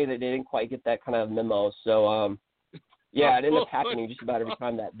apparently they didn't quite get that kind of memo. So, yeah, it ended up happening just about every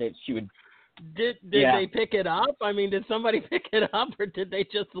time that she would. Did they pick it up? I mean, did somebody pick it up, or did they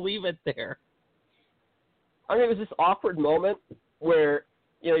just leave it there? I mean, it was this awkward moment where,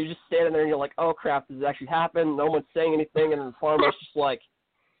 you know, you're just standing there and you're like, oh, crap, this has actually happened. No one's saying anything, and the farmer's just like,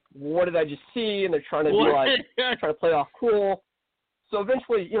 what did I just see? And they're trying to trying to play off cool. So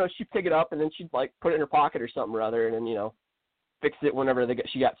eventually, you know, she'd pick it up, and then she'd, like, put it in her pocket or something or other, and then, you know, fix it whenever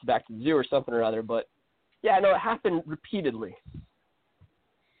she got back to the zoo or something or other. But, yeah, no, it happened repeatedly.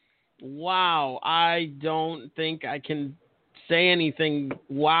 Wow. I don't think I can say anything.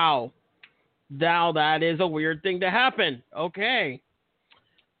 Wow. Now that is a weird thing to happen. Okay.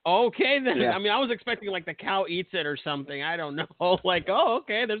 Okay, then. Yeah. I mean, I was expecting, like, the cow eats it or something. I don't know. Like, oh,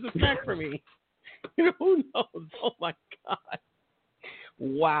 okay, there's a snack for me. Who knows? Oh, my God.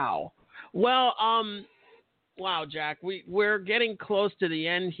 Wow. Well, wow, Jack, we're getting close to the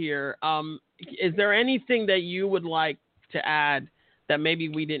end here. Is there anything that you would like to add that maybe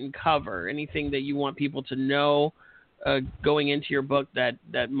we didn't cover? Anything that you want people to know going into your book that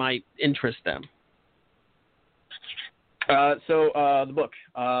might interest them? The book,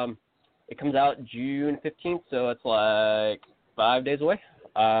 it comes out June 15th, so it's like 5 days away.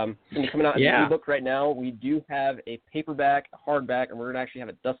 It's going to be coming out as an ebook right now. We do have a paperback, hardback, and we're going to actually have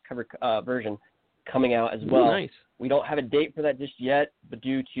a dust cover version coming out as well. Nice. We don't have a date for that just yet, but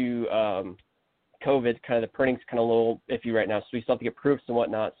due to COVID, kind of the printing's kind of a little iffy right now, so we still have to get proofs and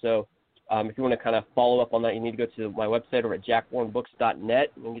whatnot. So if you want to kind of follow up on that, you need to go to my website over at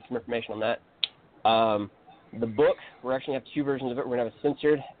jackwarrenbooks.net and get some information on that. The book, we're actually going to have two versions of it. We're going to have a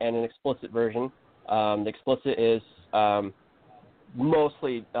censored and an explicit version. The explicit is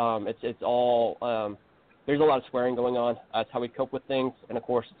mostly, it's all, there's a lot of swearing going on. That's how we cope with things. And, of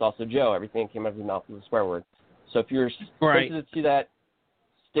course, it's also Joe. Everything that came out of his mouth was a swear word. So if you're sensitive to that,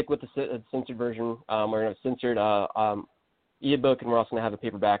 stick with the censored version. We're going to have a censored e-book, and we're also going to have a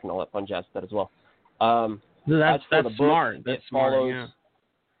paperback and all that fun jazz with that as well. That's smart. That's smart, yeah.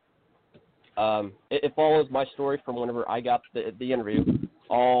 It follows my story from whenever I got the interview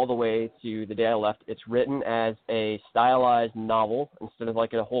all the way to the day I left. It's written as a stylized novel instead of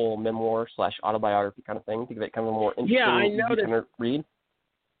like a whole memoir / autobiography kind of thing to give it kind of a more interesting kind of read.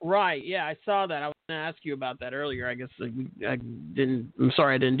 Right. Yeah, I saw that. I was going to ask you about that earlier. I guess I didn't. I'm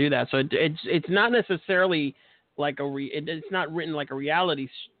sorry I didn't do that. So it's not necessarily like it's not written like a reality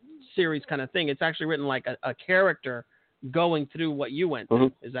series kind of thing. It's actually written like a character going through what you went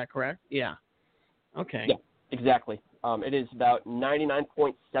through. Is that correct? Yeah. Okay. Yeah, exactly. It is about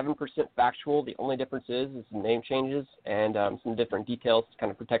 99.7% factual. The only difference is some name changes and some different details to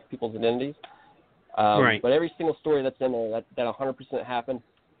kind of protect people's identities. Right. But every single story that's in there, that 100% happened.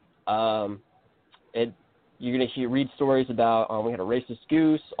 You're going to read stories about, we had a racist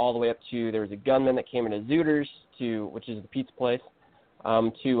goose, all the way up to there was a gunman that came into Zooters, which is the pizza place,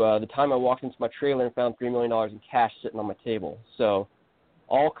 to the time I walked into my trailer and found $3 million in cash sitting on my table. So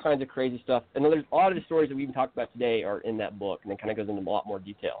all kinds of crazy stuff. And there's a lot of the stories that we even talked about today are in that book, and it kind of goes into a lot more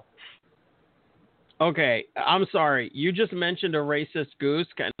detail. Okay, I'm sorry. You just mentioned a racist goose.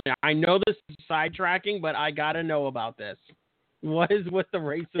 I know this is sidetracking, but I got to know about this. What is with the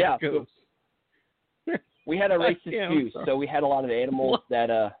racist goose? We had a racist goose, so we had a lot of animals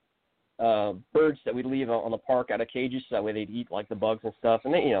that, birds that we'd leave on the park out of cages, so that way they'd eat like the bugs and stuff.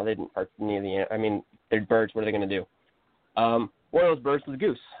 And they didn't hurt any of the. They're birds. What are they going to do? One of those birds was a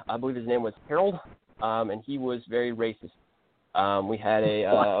goose. I believe his name was Harold, and he was very racist. We had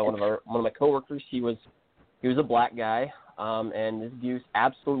one of my coworkers. He was a black guy, and this goose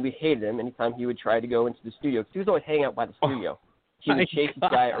absolutely hated him. Anytime he would try to go into the studio, because he was always hanging out by the studio. He would chase this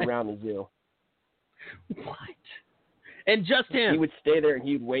guy around the zoo. What? And just him? He would stay there and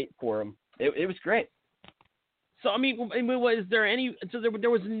he would wait for him. It was great. So was there any? So there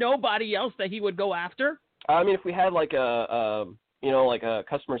was nobody else that he would go after? If we had like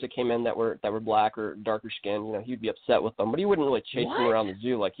customers that came in that were black or darker skinned, he'd be upset with them, but he wouldn't really chase them around the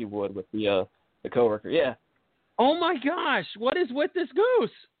zoo like he would with the coworker. Yeah. Oh my gosh! What is with this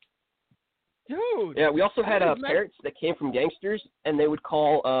goose? Dude. Yeah, we also had parents that came from gangsters, and they would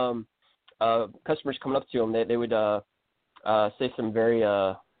call customers coming up to them. They would say some very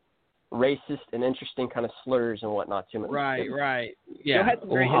racist and interesting kind of slurs and whatnot to them. Right. Yeah. They had some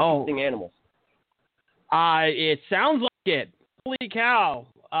very interesting animals. It sounds like it. Holy cow!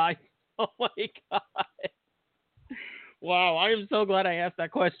 Oh my god! Wow, I am so glad I asked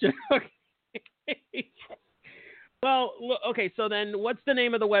that question. Okay. Well, okay. So then, what's the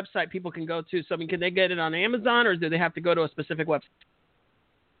name of the website people can go to? So, can they get it on Amazon, or do they have to go to a specific website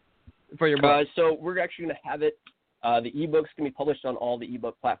for your book? So we're actually going to have it. The ebook's going to be published on all the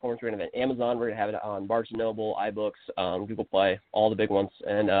ebook platforms. We're going to have it on Amazon. We're going to have it on Barnes & Noble, iBooks, Google Play, all the big ones,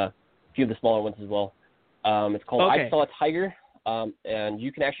 and a few of the smaller ones as well. It's called I Saw a Tiger, and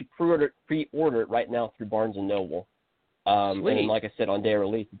you can actually pre-order it right now through Barnes & Noble. And then, like I said, on day of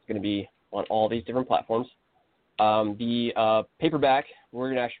release, it's going to be on all these different platforms. The paperback, we're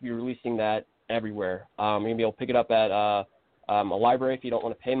going to actually be releasing that everywhere. You're going to be able to pick it up at a library if you don't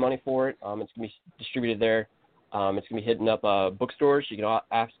want to pay money for it. It's going to be distributed there. It's going to be hitting up bookstores. You can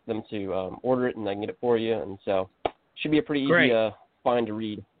ask them to order it, and they can get it for you. And so it should be a pretty easy find to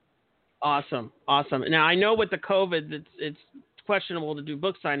read. Awesome. Now, I know with the COVID, it's questionable to do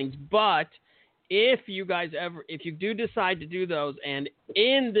book signings, but if you do decide to do those, and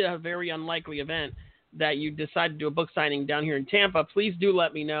in the very unlikely event that you decide to do a book signing down here in Tampa, please do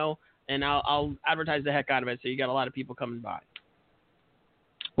let me know, and I'll advertise the heck out of it so you got a lot of people coming by.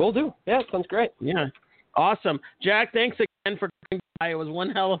 Will do. Yeah, it sounds great. Yeah. Awesome. Jack, thanks again for coming by. It was one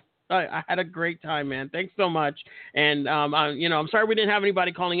hell of I had a great time, man. Thanks so much. And, I'm sorry we didn't have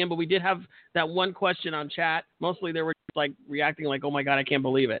anybody calling in, but we did have that one question on chat. Mostly they were like reacting like, oh my God, I can't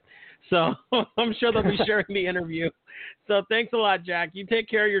believe it. So I'm sure they'll be sharing the interview. So thanks a lot, Jack. You take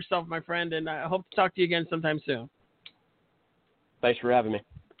care of yourself, my friend, and I hope to talk to you again sometime soon. Thanks for having me.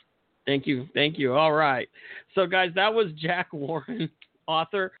 Thank you. All right. So, guys, that was Jack Warren,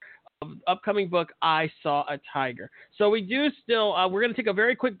 author of the upcoming book, I Saw a Tiger. So we do still, we're going to take a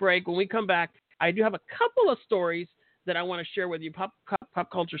very quick break. When we come back, I do have a couple of stories that I want to share with you, pop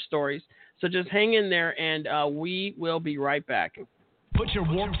culture stories. So just hang in there, and we will be right back. Put your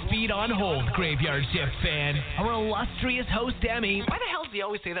warm feet on hold, Graveyard Shift fan. Our illustrious host, Emmy. Why the hell does he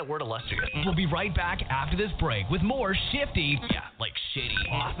always say that word illustrious? We'll be right back after this break with more shifty, like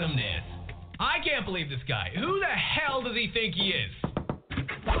shitty awesomeness. I can't believe this guy. Who the hell does he think he is?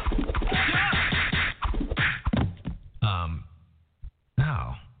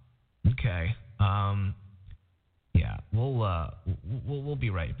 Oh. Okay. Yeah, we'll be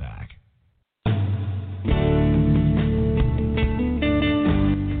right back.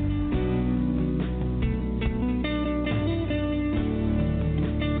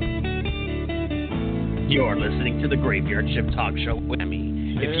 You're listening to the Graveyard Shift Talk Show with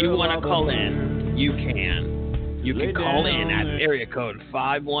Emmy. If you want to call in, you can. You can call in at area code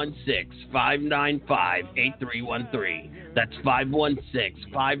 516-595-8313. That's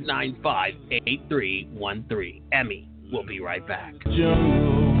 516-595-8313. Emmy will be right back.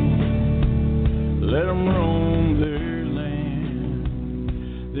 Jungle, let them roam their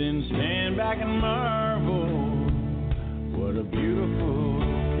land. Then stand back and marvel, what a beautiful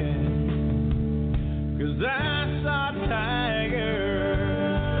cat. 'Cause I saw a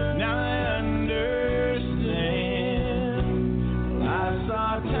tiger, now I understand.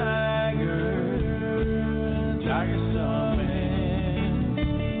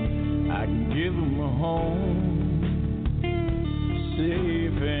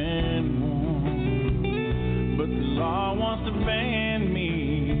 law wants to ban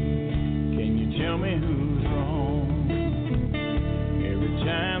me. Can you tell me who's wrong? Every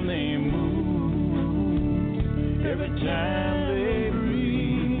time they move, every time they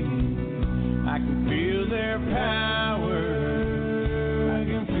breathe, I can feel their power, I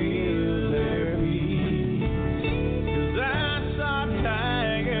can feel their peace. 'Cause I saw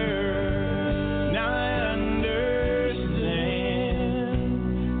Tiger, now I understand.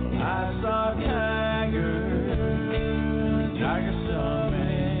 I saw Tiger, Tiger saw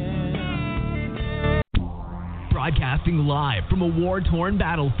man. Broadcasting live from a war-torn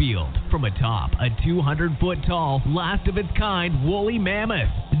battlefield, from atop a 200-foot-tall, last-of-its-kind woolly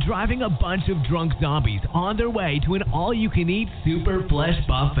mammoth, driving a bunch of drunk zombies on their way to an all-you-can-eat super flesh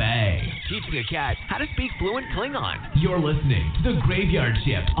buffet. Teaching a cat how to speak fluent Klingon. You're listening to the Graveyard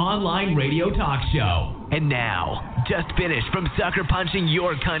Shift online radio talk show. And now, just finished from sucker punching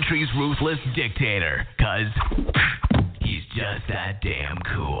your country's ruthless dictator, 'cause he's just that damn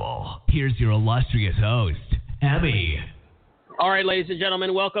cool. Here's your illustrious host, Emmy. All right, ladies and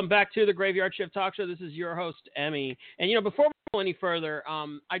gentlemen, welcome back to the Graveyard Shift Talk Show. This is your host, Emmy. And, before we go any further,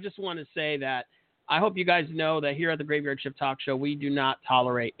 I just want to say that I hope you guys know that here at the Graveyard Shift Talk Show, we do not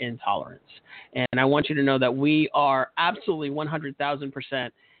tolerate intolerance. And I want you to know that we are absolutely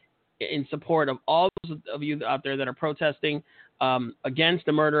 100,000% in support of all those of you out there that are protesting against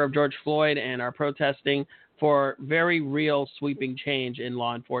the murder of George Floyd and are protesting for very real sweeping change in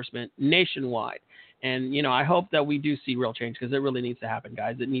law enforcement nationwide. And, I hope that we do see real change, because it really needs to happen,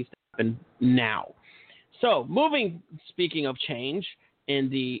 guys. It needs to happen now. So, speaking of change in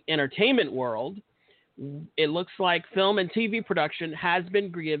the entertainment world, it looks like film and TV production has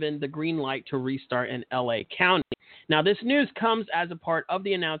been given the green light to restart in L.A. County. Now, this news comes as a part of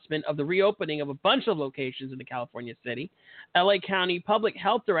the announcement of the reopening of a bunch of locations in the California city. L.A. County Public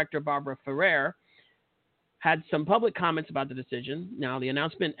Health Director Barbara Ferrer had some public comments about the decision. Now, the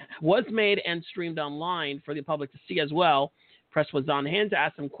announcement was made and streamed online for the public to see as well. Press was on hand to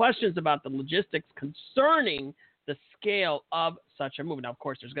ask some questions about the logistics concerning the scale of such a move. Now, of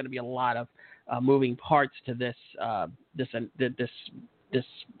course, there's going to be a lot of moving parts to this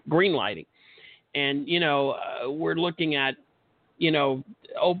green lighting. And, we're looking at,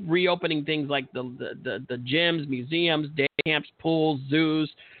 reopening things like the gyms, museums, day camps, pools,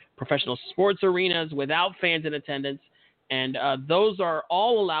 zoos, professional sports arenas without fans in attendance, and those are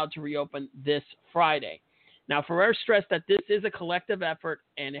all allowed to reopen this Friday. Now, Ferrer stressed that this is a collective effort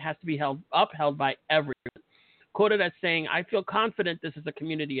and it has to be upheld by everyone. Quoted as saying, "I feel confident this is a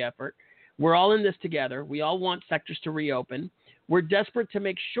community effort. We're all in this together. We all want sectors to reopen. We're desperate to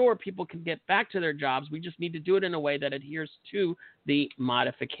make sure people can get back to their jobs. We just need to do it in a way that adheres to the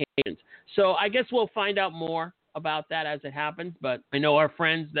modifications." So I guess we'll find out more about that as it happens, but I know our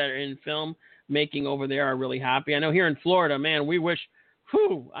friends that are in film making over there are really happy. I know here in Florida, man, we wish,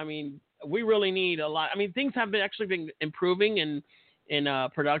 we really need a lot. Things have been improving in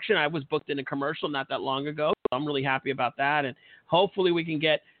production. I was booked in a commercial not that long ago, so I'm really happy about that, and hopefully we can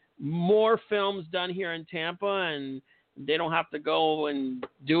get more films done here in Tampa, and they don't have to go and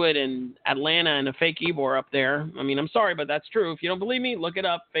do it in Atlanta and a fake Ybor up there. I'm sorry, but that's true. If you don't believe me, look it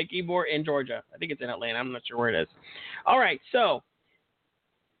up. Fake Ybor in Georgia. I think it's in Atlanta. I'm not sure where it is. All right, so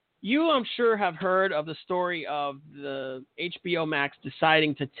you, I'm sure, have heard of the story of the HBO Max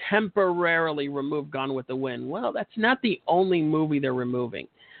deciding to temporarily remove Gone with the Wind. Well, that's not the only movie they're removing.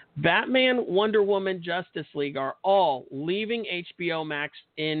 Batman, Wonder Woman, Justice League are all leaving HBO Max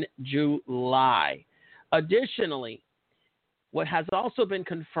in July. Additionally, what has also been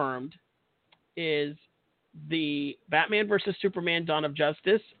confirmed is the Batman vs. Superman Dawn of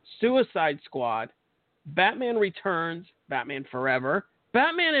Justice, Suicide Squad, Batman Returns, Batman Forever,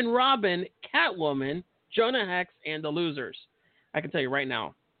 Batman and Robin, Catwoman, Jonah Hex, and The Losers. I can tell you right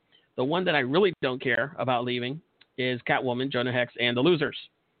now, the one that I really don't care about leaving is Catwoman, Jonah Hex, and The Losers.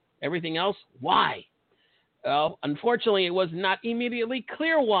 Everything else, why? Well, unfortunately, it was not immediately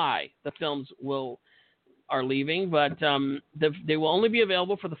clear why the films are leaving, but they will only be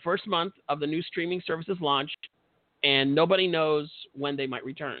available for the first month of the new streaming services launch, and nobody knows when they might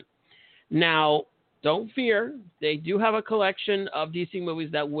return. Now, don't fear. They do have a collection of DC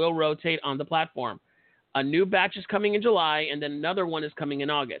movies that will rotate on the platform. A new batch is coming in July, and then another one is coming in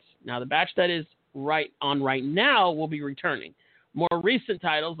August. Now, the batch that is right now will be returning. More recent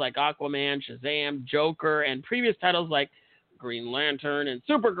titles like Aquaman, Shazam, Joker, and previous titles like Green Lantern and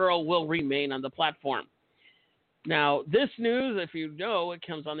Supergirl will remain on the platform. Now, this news, if you know, it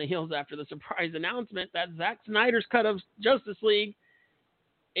comes on the heels after the surprise announcement that Zack Snyder's cut of Justice League,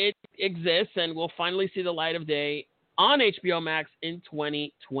 it exists and will finally see the light of day on HBO Max in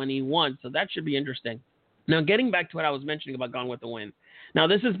 2021. So that should be interesting. Now, getting back to what I was mentioning about Gone with the Wind. Now,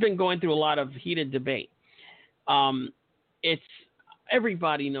 this has been going through a lot of heated debate.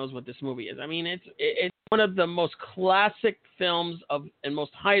 Everybody knows what this movie is. I mean, it's one of the most classic films and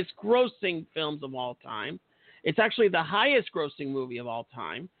most highest grossing films of all time. It's actually the highest grossing movie of all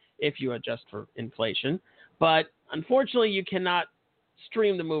time, if you adjust for inflation. But unfortunately, you cannot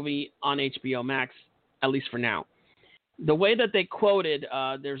stream the movie on HBO Max, at least for now. The way that they quoted,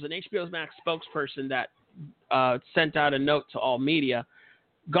 there's an HBO Max spokesperson that sent out a note to all media.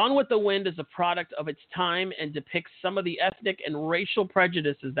 Gone with the Wind is a product of its time and depicts some of the ethnic and racial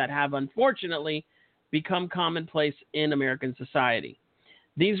prejudices that have unfortunately become commonplace in American society.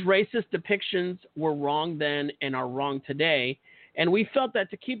 These racist depictions were wrong then and are wrong today, and we felt that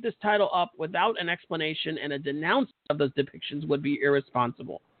to keep this title up without an explanation and a denouncement of those depictions would be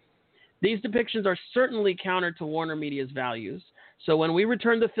irresponsible. These depictions are certainly counter to Warner Media's values, so when we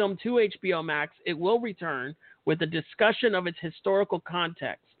return the film to HBO Max, it will return with a discussion of its historical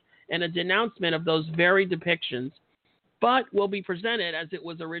context and a denouncement of those very depictions, but will be presented as it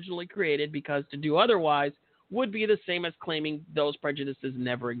was originally created, because to do otherwise would be the same as claiming those prejudices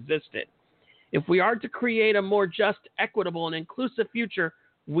never existed. If we are to create a more just, equitable, and inclusive future,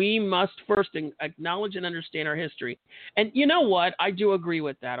 we must first acknowledge and understand our history. And you know what? I do agree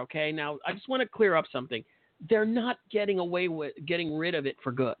with that, okay? Now, I just want to clear up something. They're not getting away with getting rid of it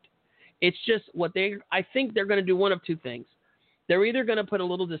for good. It's just I think they're going to do one of two things. They're either going to put a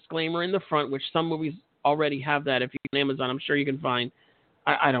little disclaimer in the front, which some movies already have that. If you can Amazon, I'm sure you can find.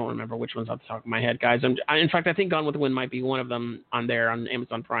 I don't remember which one's off the top of my head, guys. In fact, I think Gone with the Wind might be one of them on there on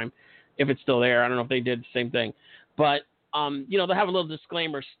Amazon Prime, if it's still there. I don't know if they did the same thing. But, they'll have a little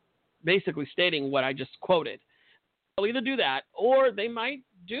disclaimer basically stating what I just quoted. They'll either do that, or they might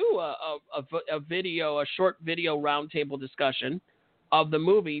do a short video roundtable discussion of the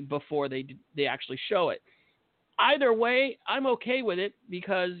movie before they actually show it. Either way, I'm okay with it,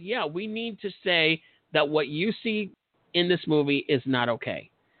 because, we need to say that what you see in this movie is not okay.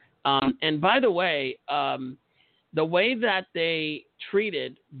 And by the way that they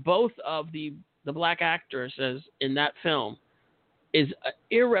treated both of the black actresses in that film is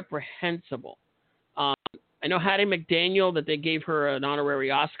irreprehensible. I know Hattie McDaniel, that they gave her an honorary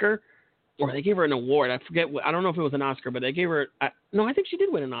Oscar, or they gave her an award. I forget. I don't know if it was an Oscar, but they gave her. No, I think she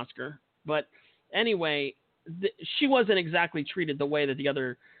did win an Oscar. But anyway, she wasn't exactly treated the way that the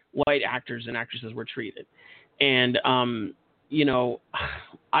other white actors and actresses were treated. And I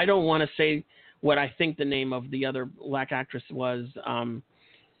don't want to say what I think the name of the other black actress was,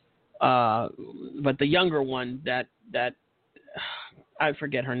 but the younger one that I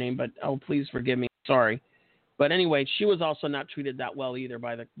forget her name, but please forgive me. Sorry. But anyway, she was also not treated that well either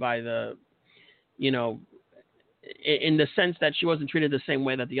by the in the sense that she wasn't treated the same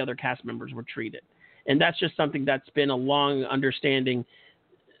way that the other cast members were treated. And that's just something that's been a long understanding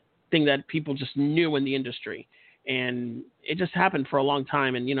thing that people just knew in the industry. And it just happened for a long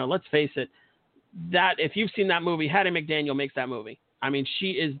time. And, let's face it, that if you've seen that movie, Hattie McDaniel makes that movie. I mean,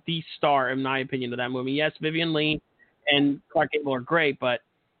 she is the star, in my opinion, of that movie. Yes, Vivian Leigh and Clark Gable are great, but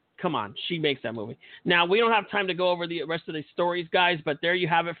come on, she makes that movie. Now, we don't have time to go over the rest of the stories, guys, but there you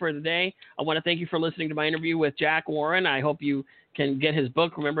have it for today. I want to thank you for listening to my interview with Jack Warren. I hope you can get his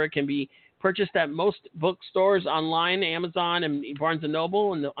book. Remember, it can be purchased at most bookstores online, Amazon and Barnes &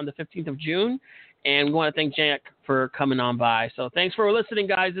 Noble on the 15th of June. And we want to thank Jack for coming on by. So thanks for listening,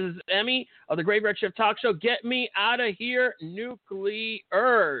 guys. This is Emmy of the Graveyard Shift Talk Show. Get me out of here,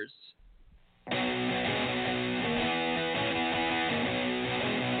 nuclears.